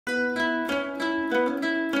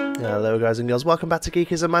Hello guys and girls, welcome back to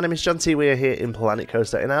Geekism. My name is John T. We are here in Planet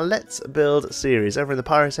Coaster in our Let's Build series. Over in the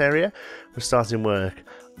Pirate area, we're starting work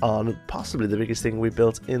on possibly the biggest thing we've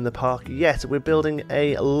built in the park yet. We're building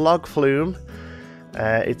a log flume.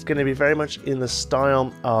 It's going to be very much in the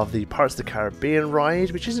style of the Pirates of the Caribbean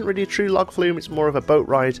ride, which isn't really a true log flume, it's more of a boat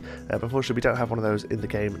ride. But unfortunately we don't have one of those in the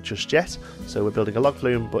game just yet, so we're building a log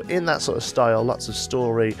flume, but in that sort of style, lots of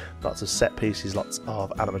story, lots of set pieces, lots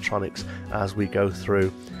of animatronics as we go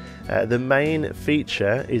through. The main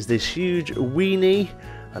feature is this huge weenie.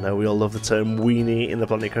 I know we all love the term weenie in the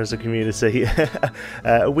Planet Coaster community.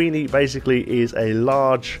 A weenie basically is a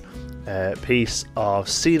large piece of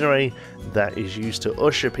scenery that is used to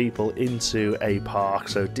usher people into a park.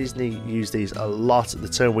 So Disney use these a lot. The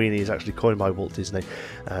term weenie is actually coined by Walt Disney,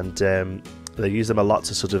 and they use them a lot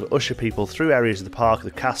to sort of usher people through areas of the park,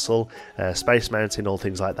 the castle, Space Mountain, all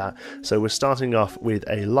things like that. So we're starting off with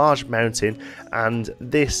a large mountain, and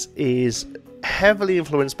this is heavily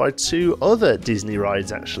influenced by two other Disney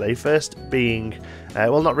rides actually. First being,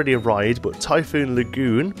 well, not really a ride, but Typhoon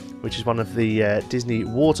Lagoon, which is one of the Disney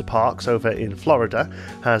water parks over in Florida,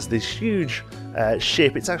 has this huge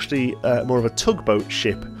ship. It's actually more of a tugboat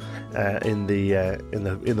ship in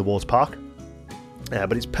the water park.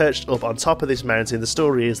 But it's perched up on top of this mountain. The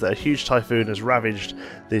story is that a huge typhoon has ravaged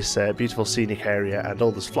this beautiful scenic area, and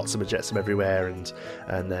all this flotsam and jetsam everywhere,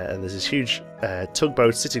 and there's this huge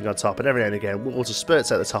tugboat sitting on top, and every now and again water spurts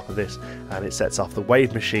out the top of this and it sets off the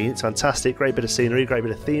wave machine. It's fantastic, great bit of scenery, great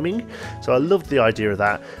bit of theming. So I loved the idea of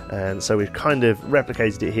that, and so we've kind of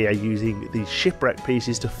replicated it here using these shipwreck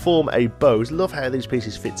pieces to form a boat. Love how these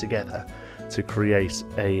pieces fit together to create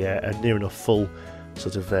a near enough full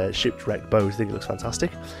sort of shipwreck boat. I think it looks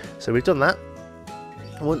fantastic. So we've done that.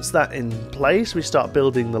 Once that's in place, we start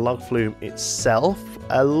building the log flume itself.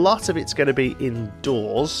 A lot of it's going to be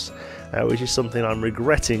indoors, which is something I'm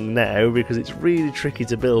regretting now because it's really tricky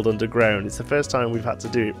to build underground. It's the first time we've had to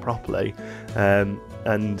do it properly,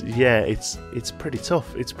 and yeah, it's pretty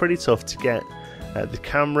tough. It's pretty tough to get the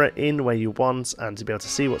camera in where you want and to be able to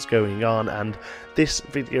see what's going on. And this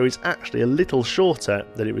video is actually a little shorter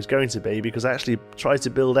than it was going to be because I actually tried to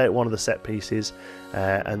build out one of the set pieces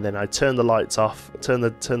and then I turned the lights off, turn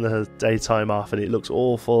the daytime off, and it looks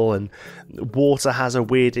awful, and water has a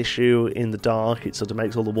weird issue in the dark. It sort of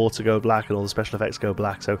makes all the water go black and all the special effects go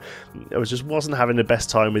black, so I wasn't having the best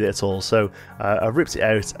time with it at all. So I ripped it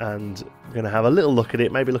out, and I'm going to have a little look at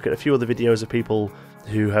it, maybe look at a few other videos of people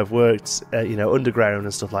who have worked you know, underground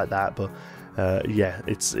and stuff like that. But yeah,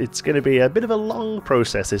 it's going to be a bit of a long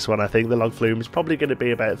process, this one. I think the log flume is probably going to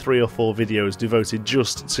be about 3 or 4 videos devoted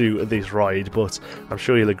just to this ride, but I'm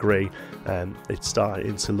sure you'll agree it's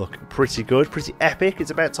starting to look pretty good, pretty epic.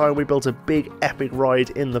 It's about time we built a big epic ride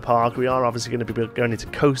in the park. We are obviously going to be going into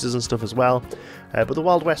coasters and stuff as well, but the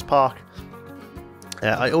Wild West Park,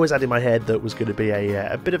 I always had in my head that was going to be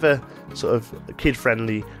a bit of a sort of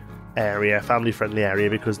kid-friendly area, family-friendly area,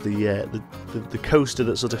 because the coaster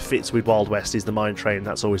that sort of fits with Wild West is the Mine Train.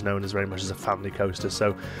 That's always known as very much as a family coaster,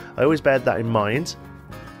 so I always bear that in mind.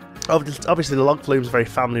 Obviously the log flume is a very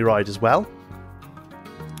family ride as well,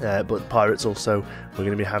 but Pirates also, we're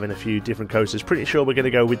going to be having a few different coasters. Pretty sure we're going to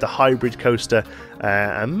go with the hybrid coaster,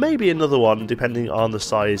 and maybe another one depending on the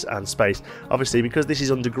size and space. Obviously, because this is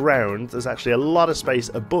underground, there's actually a lot of space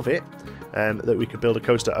above it that we could build a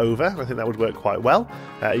coaster over. I think that would work quite well.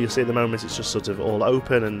 You'll see at the moment it's just sort of all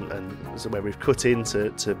open, and so where we've cut in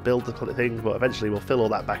to build the thing, but eventually we'll fill all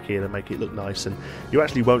that back in and make it look nice, and you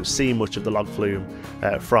actually won't see much of the log flume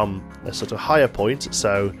from a sort of higher point,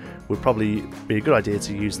 so would probably be a good idea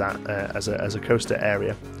to use that as a coaster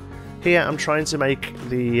area. Here I'm trying to make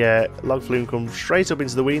the log flume come straight up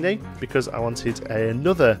into the weenie because I wanted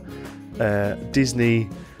another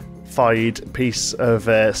Disney-fied piece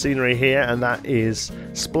of scenery here, and that is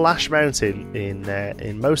Splash Mountain.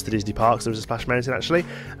 In most of the Disney parks there's a Splash Mountain actually,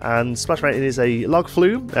 and Splash Mountain is a log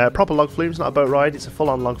flume, proper log flume. It's not a boat ride, it's a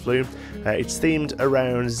full-on log flume. It's themed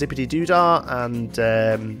around Zippity Doodah and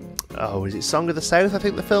oh, is it Song of the South, I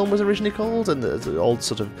think the film was originally called, and the old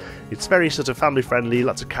sort of, it's very sort of family friendly,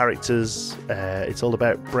 lots of characters. It's all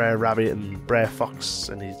about Brer Rabbit and Brer Fox,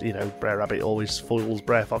 and you know, Brer Rabbit always foils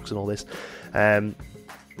Brer Fox and all this.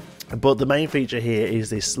 But the main feature here is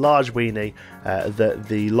this large weenie that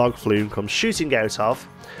the log flume comes shooting out of,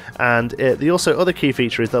 and the also other key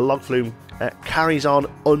feature is the log flume carries on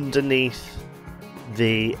underneath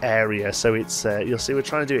the area. So it's you'll see we're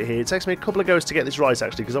trying to do it here. It takes me a couple of goes to get this right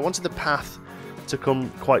actually, because I wanted the path to come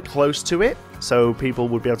quite close to it so people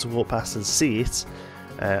would be able to walk past and see it.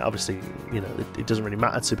 Obviously, you know, it doesn't really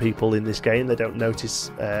matter to people in this game. They don't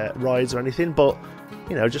notice rides or anything, but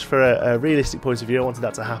you know, just for a realistic point of view, I wanted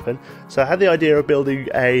that to happen. So I had the idea of building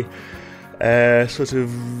a sort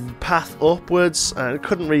of path upwards, and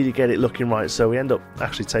couldn't really get it looking right, so we end up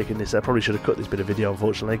actually taking this. I probably should have cut this bit of video,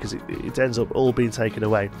 unfortunately, because it ends up all being taken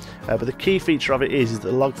away. But the key feature of it is that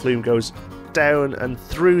the log flume goes down and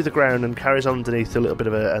through the ground and carries on underneath a little bit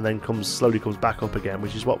of it, and then slowly comes back up again,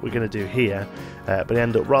 which is what we're going to do here. But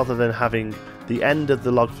end up, rather than having the end of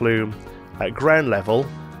the log flume at ground level,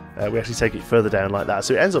 we actually take it further down like that.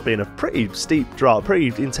 So it ends up being a pretty steep drop, pretty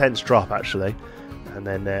intense drop actually. And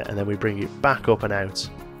then we bring it back up and out.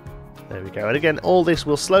 There we go. And again, all this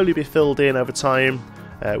will slowly be filled in over time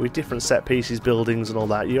with different set pieces, buildings and all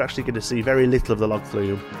that. You're actually going to see very little of the log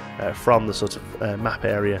flume from the sort of map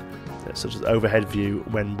area, such as overhead view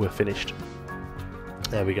when we're finished.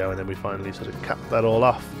 There we go. And then we finally sort of cap that all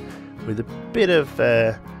off with a bit of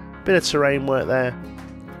terrain work there.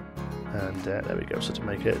 And there we go, so to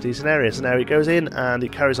make it a decent area. So now it goes in and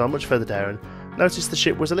it carries on much further down. Notice the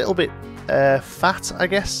ship was a little bit fat, I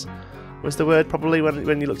guess, was the word probably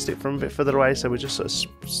when you looked at it from a bit further away, so we just sort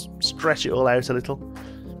of stretch it all out a little.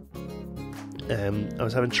 I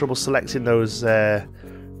was having trouble selecting those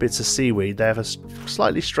bits of seaweed. They have a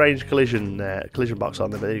slightly strange collision box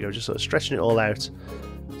on them, but there you go, just sort of stretching it all out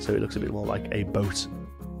so it looks a bit more like a boat.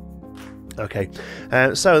 Okay,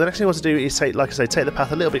 so the next thing I want to do is take the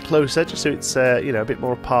path a little bit closer, just so it's you know, a bit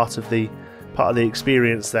more part of the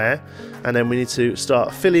experience there, and then we need to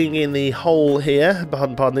start filling in the hole here,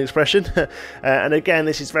 pardon the expression. And again,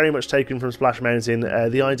 this is very much taken from Splash Mountain.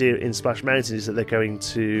 The idea in Splash Mountain is that they're going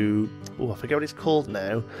to, I forget what it's called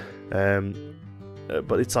now,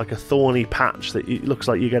 but it's like a thorny patch that it looks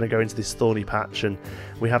like you're going to go into this thorny patch, and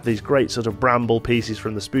we have these great sort of bramble pieces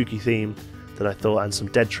from the spooky theme that I thought, and some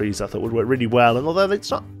dead trees I thought would work really well. And although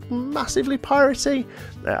it's not massively piratey,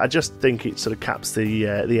 I just think it sort of caps the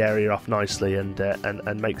area off nicely,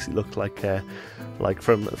 and makes it look like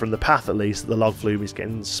from the path at least, the log flume is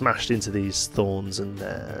getting smashed into these thorns and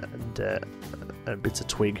bits of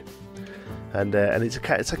twig, and it's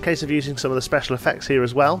a case of using some of the special effects here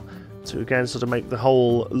as well to again sort of make the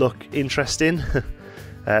whole look interesting.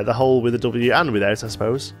 The whole with a W and without, I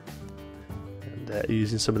suppose.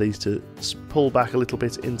 Using some of these to pull back a little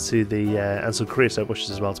bit into the and some creosote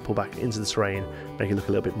bushes as well to pull back into the terrain, make it look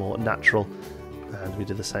a little bit more natural, and we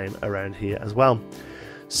did the same around here as well.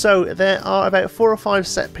 So there are about 4 or 5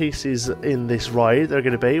 set pieces in this ride. They're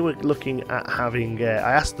going to be, we're looking at having,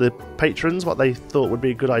 I asked the patrons what they thought would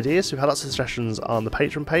be a good idea, so we've had lots of suggestions on the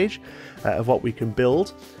patron page of what we can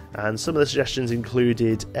build, and some of the suggestions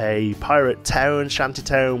included a pirate town, shanty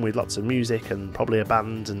town with lots of music and probably a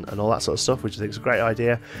band and all that sort of stuff, which I think is a great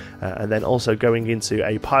idea, and then also going into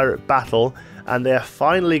a pirate battle, and they're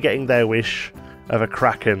finally getting their wish of a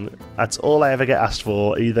Kraken. That's all I ever get asked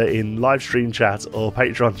for, either in live stream chat or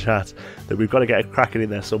Patreon chat, that we've got to get a Kraken in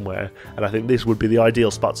there somewhere, and I think this would be the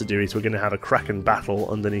ideal spot to do it. We're going to have a Kraken battle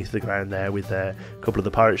underneath the ground there with a couple of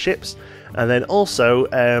the pirate ships, and then also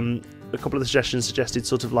a couple of the suggestions suggested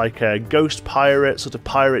sort of like a ghost pirate, sort of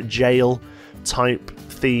pirate jail type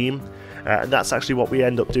theme, and that's actually what we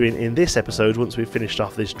end up doing in this episode once we've finished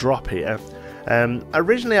off this drop here.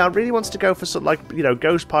 Originally I really wanted to go for sort of like, you know,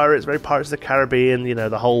 ghost pirates, very Pirates of the Caribbean, you know,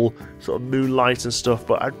 the whole sort of moonlight and stuff,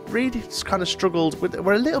 but I really kind of struggled with,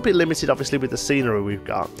 we're a little bit limited obviously with the scenery we've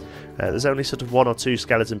got. There's only sort of 1 or 2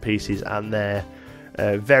 skeleton pieces, and they're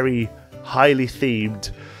very highly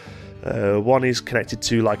themed. One is connected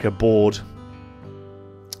to like a board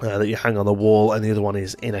that you hang on the wall, and the other one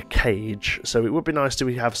is in a cage, so it would be nice to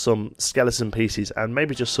have some skeleton pieces and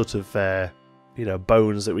maybe just sort of you know,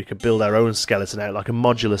 bones that we could build our own skeleton out, like a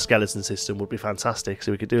modular skeleton system would be fantastic, so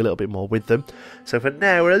we could do a little bit more with them. So for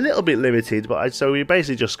now we're a little bit limited, but so we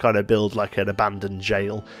basically just kind of build like an abandoned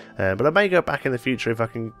jail, but I may go back in the future if I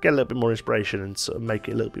can get a little bit more inspiration and sort of make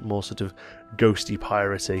it a little bit more sort of ghosty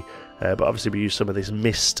piratey, but obviously we use some of this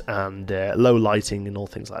mist and low lighting and all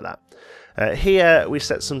things like that. Here we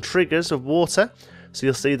set some triggers of water. So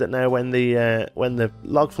you'll see that now when the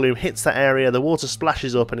log flume hits that area, the water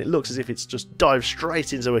splashes up and it looks as if it's just dived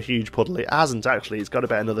straight into a huge puddle. It hasn't actually. It's got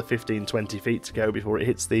about another 15-20 feet to go before it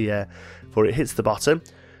hits the bottom.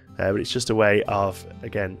 But it's just a way of,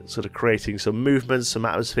 again, sort of creating some movement, some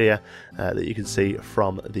atmosphere that you can see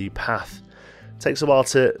from the path. It takes a while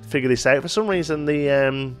to figure this out. For some reason,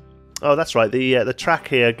 oh, that's right. The track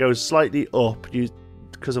here goes slightly up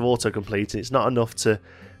because of autocomplete, and it's not enough to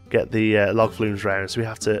get the log flumes round, so we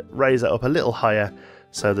have to raise that up a little higher,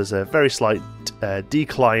 so there's a very slight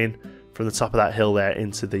decline from the top of that hill there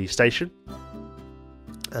into the station.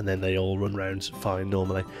 and then they all run around fine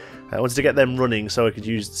normally. I wanted to get them running so I could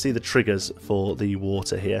see the triggers for the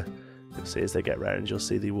water here. You'll see as they get round, you'll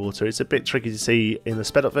see the water. It's a bit tricky to see in the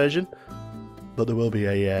sped up version, but there will be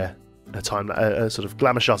a sort of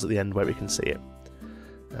glamour shot at the end where we can see it.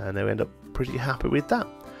 And they end up pretty happy with that.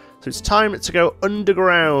 So it's time to go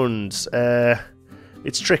underground.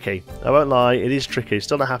 It's tricky, I won't lie, it is tricky.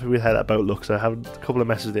 Still not happy with how that boat looks. I have a couple of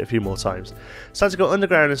messes with it a few more times. It's time to go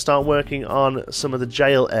underground and start working on some of the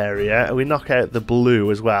jail area, and we knock out the blue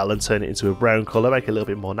as well and turn it into a brown colour, make it a little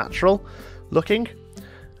bit more natural looking.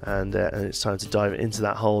 And it's time to dive into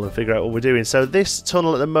that hole and figure out what we're doing. So this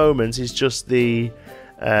tunnel at the moment is just the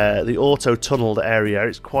auto-tunneled area.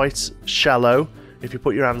 It's quite shallow. If you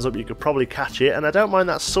put your hands up, you could probably catch it, and I don't mind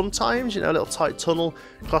that sometimes, you know, a little tight tunnel,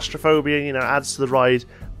 claustrophobia, you know, adds to the ride,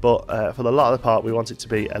 but for the lot of the part, we want it to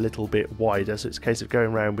be a little bit wider, so it's a case of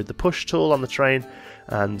going around with the push tool on the train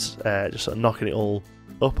and just sort of knocking it all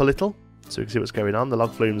up a little, so we can see what's going on. The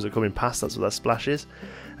log flumes are coming past, that's what that splash is,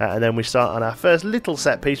 and then we start on our first little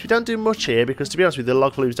set piece. We don't do much here, because to be honest with you, the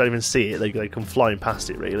log flumes don't even see it, they come flying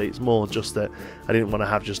past it really. It's more just that I didn't want to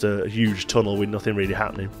have just a huge tunnel with nothing really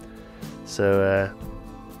happening. So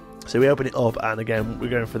we open it up, and again we're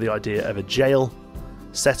going for the idea of a jail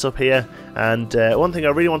setup here. And one thing I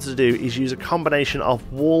really wanted to do is use a combination of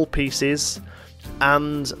wall pieces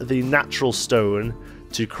and the natural stone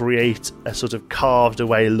to create a sort of carved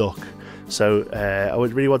away look. So I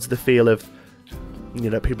really wanted the feel of, you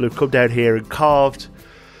know, people who've come down here and carved.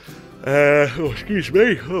 Oh, excuse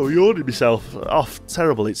me. Oh, yawning myself off.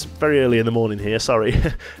 Terrible. It's very early in the morning here. Sorry.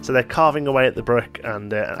 So they're carving away at the brick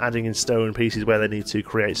and adding in stone pieces where they need to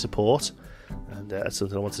create support. And that's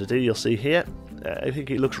something I wanted to do. You'll see here. I think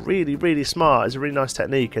it looks really, really smart. It's a really nice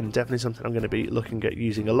technique, and definitely something I'm going to be looking at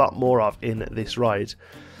using a lot more of in this ride.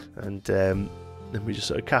 And then we just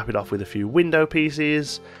sort of cap it off with a few window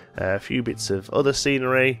pieces, a few bits of other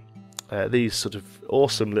scenery. These sort of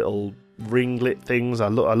awesome little ringlet things, I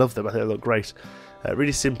love them. I think they look great.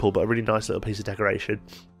 Really simple, but a really nice little piece of decoration.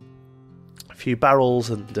 A few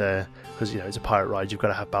barrels, and because you know it's a pirate ride, you've got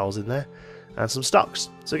to have barrels in there, and some stocks.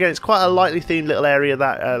 So again, it's quite a lightly themed little area.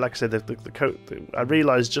 That, like I said, the coat. I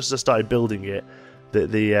realised just as I started building it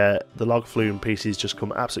that the log flume pieces just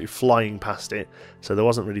come absolutely flying past it. So there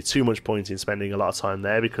wasn't really too much point in spending a lot of time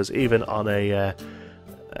there, because even on a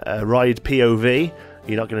ride POV,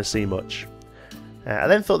 you're not going to see much. I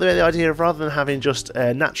then thought the idea of, rather than having just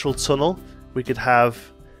a natural tunnel, we could have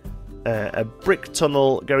a brick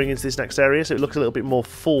tunnel going into this next area, so it looks a little bit more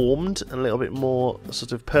formed and a little bit more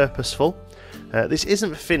sort of purposeful. This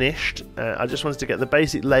isn't finished. I just wanted to get the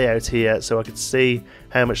basic layout here so I could see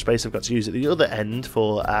how much space I've got to use at the other end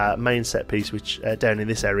for our main set piece, which down in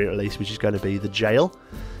this area at least, which is going to be the jail.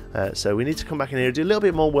 So we need to come back in here, do a little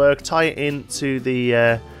bit more work, tie it into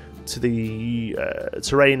the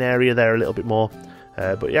terrain area there a little bit more.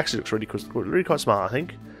 But it actually looks really quite smart, I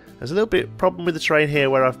think. There's a little bit problem with the train here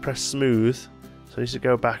where I've pressed smooth, so I need to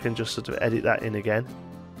go back and just sort of edit that in again,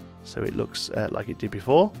 so it looks like it did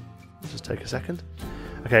before. Just take a second.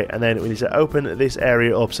 Okay, and then we need to open this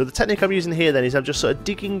area up. So the technique I'm using here then is I'm just sort of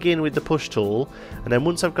digging in with the push tool, and then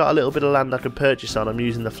once I've got a little bit of land I can purchase on, I'm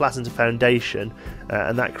using the flatten to foundation,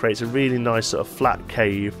 and that creates a really nice sort of flat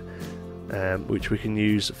cave. Which we can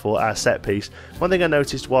use for our set piece. One thing I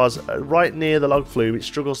noticed was right near the log flume, it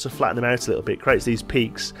struggles to flatten them out a little bit, creates these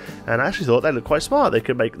peaks, and I actually thought they look quite smart. They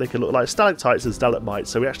could look like stalactites and stalagmites,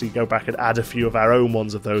 so we actually go back and add a few of our own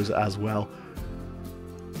ones of those as well.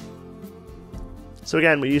 So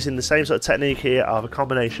again, we're using the same sort of technique here of a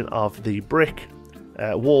combination of the brick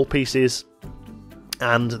wall pieces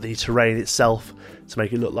and the terrain itself to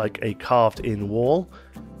make it look like a carved in wall.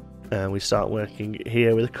 And we start working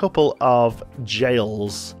here with a couple of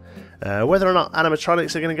jails. Whether or not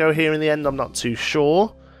animatronics are going to go here in the end, I'm not too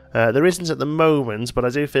sure. There isn't at the moment, but I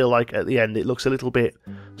do feel like at the end it looks a little bit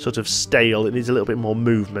sort of stale. It needs a little bit more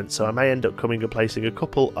movement, so I may end up coming and placing a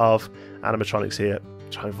couple of animatronics here,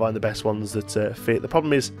 try and find the best ones that fit. The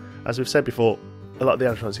problem is, as we've said before, a lot of the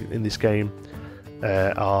animatronics in this game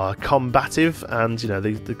are combative, and you know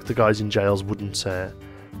the guys in jails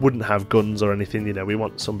wouldn't have guns or anything. You know, we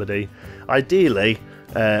want somebody. Ideally,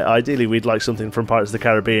 we'd like something from Pirates of the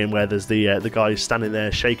Caribbean where there's the guy standing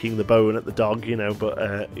there shaking the bone at the dog. You know,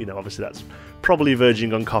 but you know, obviously that's probably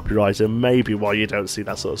verging on copyright, and maybe why you don't see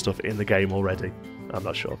that sort of stuff in the game already. I'm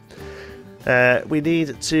not sure. We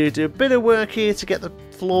need to do a bit of work here to get the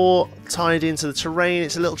floor tied into the terrain.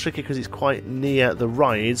 It's a little tricky because it's quite near the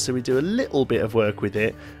ride, so we do a little bit of work with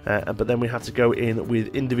it, but then we have to go in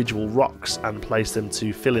with individual rocks and place them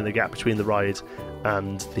to fill in the gap between the ride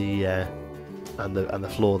and the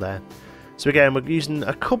floor there. So again, we're using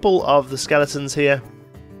a couple of the skeletons here.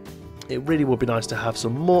 It really would be nice to have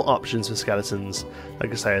some more options for skeletons.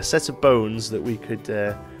 Like I say, a set of bones that we could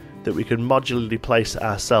modularly place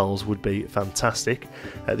ourselves would be fantastic.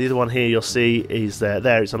 The other one here you'll see is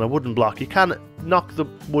there. It's on a wooden block. You can knock the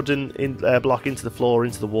wooden block into the floor,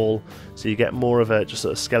 into the wall, so you get more of a just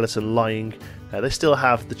sort of skeleton lying. They still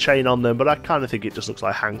have the chain on them, but I kind of think it just looks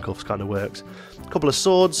like handcuffs kind of works. A couple of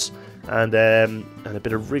swords and a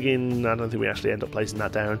bit of rigging. I don't think we actually end up placing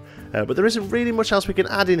that down, but there isn't really much else we can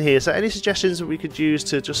add in here. So any suggestions that we could use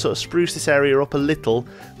to just sort of spruce this area up a little,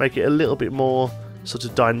 make it a little bit more sort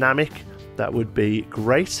of dynamic, that would be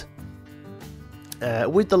great.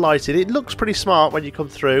 With the lighting, it looks pretty smart when you come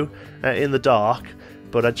through in the dark,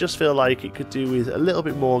 but I just feel like it could do with a little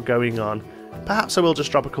bit more going on. Perhaps I will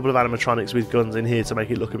just drop a couple of animatronics with guns in here to make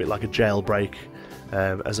it look a bit like a jailbreak,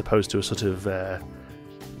 as opposed to a sort of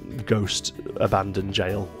ghost abandoned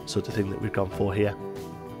jail sort of thing that we've gone for here.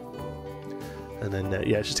 And then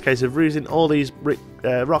yeah, it's just a case of roosing all these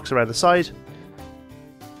rocks around the side,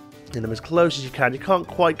 in them as close as you can. You can't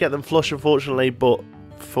quite get them flush, unfortunately, but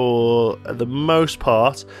for the most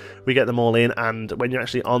part we get them all in, and when you're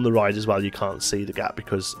actually on the ride as well, you can't see the gap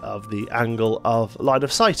because of the angle of line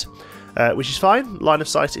of sight, which is fine. Line of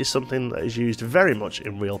sight is something that is used very much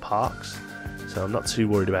in real parks, so I'm not too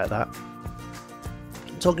worried about that.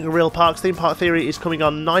 Talking of real parks, Theme Park Theory is coming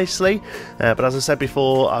on nicely, but as I said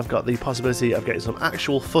before, I've got the possibility of getting some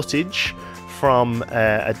actual footage from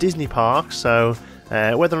a Disney park, so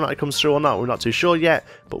whether or not it comes through or not, we're not too sure yet,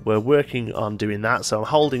 but we're working on doing that, so I'm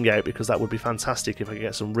holding out because that would be fantastic if I could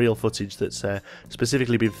get some real footage that's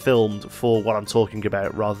specifically been filmed for what I'm talking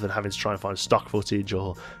about, rather than having to try and find stock footage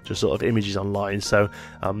or just sort of images online. So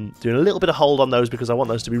I'm doing a little bit of hold on those because I want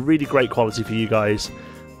those to be really great quality for you guys.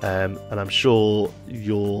 And I'm sure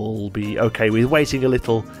you'll be okay with waiting a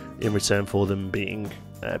little in return for them being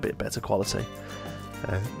a bit better quality.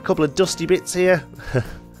 A couple of dusty bits here.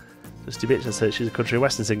 Dusty bits, I said she's a country and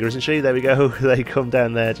western singer, isn't she? There we go. They come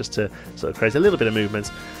down there just to sort of create a little bit of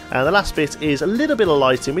movement. And the last bit is a little bit of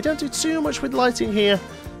lighting. We don't do too much with lighting here.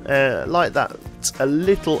 Like that a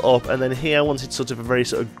little up, and then here I wanted sort of a very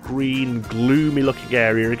sort of green, gloomy looking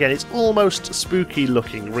area. Again, it's almost spooky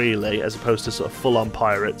looking really, as opposed to sort of full on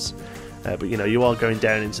pirates, but you know, you are going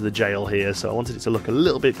down into the jail here, so I wanted it to look a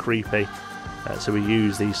little bit creepy, so we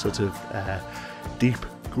use these sort of deep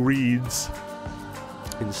greens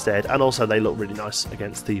instead, and also they look really nice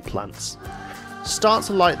against the plants. Start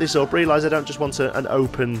to light this up, realise I don't just want an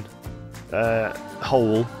open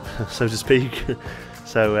hole, so to speak.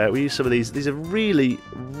 So we use some of these. These are really,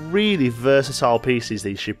 really versatile pieces,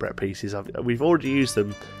 these shipwreck pieces. We've already used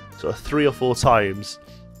them sort of 3 or 4 times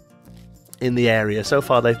in the area. So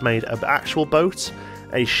far they've made an actual boat,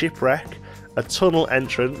 a shipwreck, a tunnel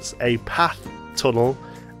entrance, a path tunnel,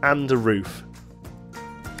 and a roof.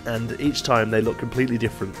 And each time they look completely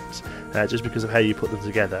different, just because of how you put them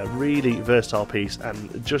together. A really versatile piece,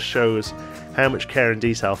 and it just shows how much care and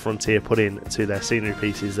detail Frontier put into their scenery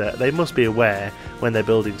pieces. That they must be aware when they're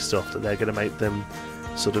building stuff that they're going to make them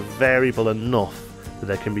sort of variable enough that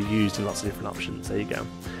they can be used in lots of different options. There you go.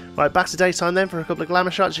 Right, back to daytime then for a couple of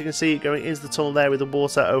glamour shots. You can see it going into the tunnel there with the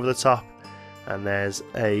water over the top, and there's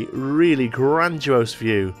a really grandiose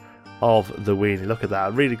view of the weenie. Look at that.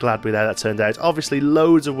 I'm really glad with how that turned out. Obviously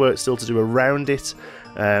loads of work still to do around it,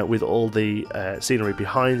 with all the scenery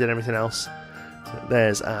behind and everything else.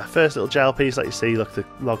 There's our first little gel piece, like you see. Look, the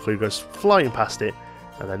log flume goes flying past it,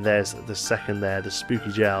 and then there's the second there, the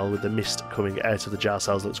spooky gel with the mist coming out of the gel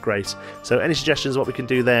cells. Looks great. So any suggestions what we can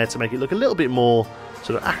do there to make it look a little bit more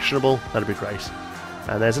sort of actionable, that'd be great.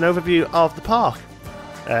 And there's an overview of the park,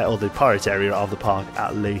 or the pirate area of the park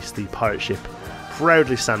at least, the pirate ship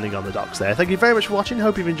proudly standing on the docks there. Thank you very much for watching.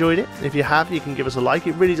 Hope you've enjoyed it. If you have, you can give us a like.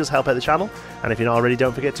 It really does help out the channel. And if you're not already,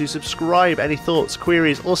 don't forget to subscribe. Any thoughts,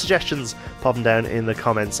 queries or suggestions, pop them down in the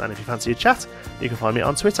comments. And if you fancy a chat, you can find me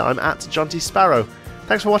on Twitter. I'm at JontySparrow.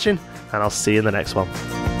 Thanks for watching, and I'll see you in the next one.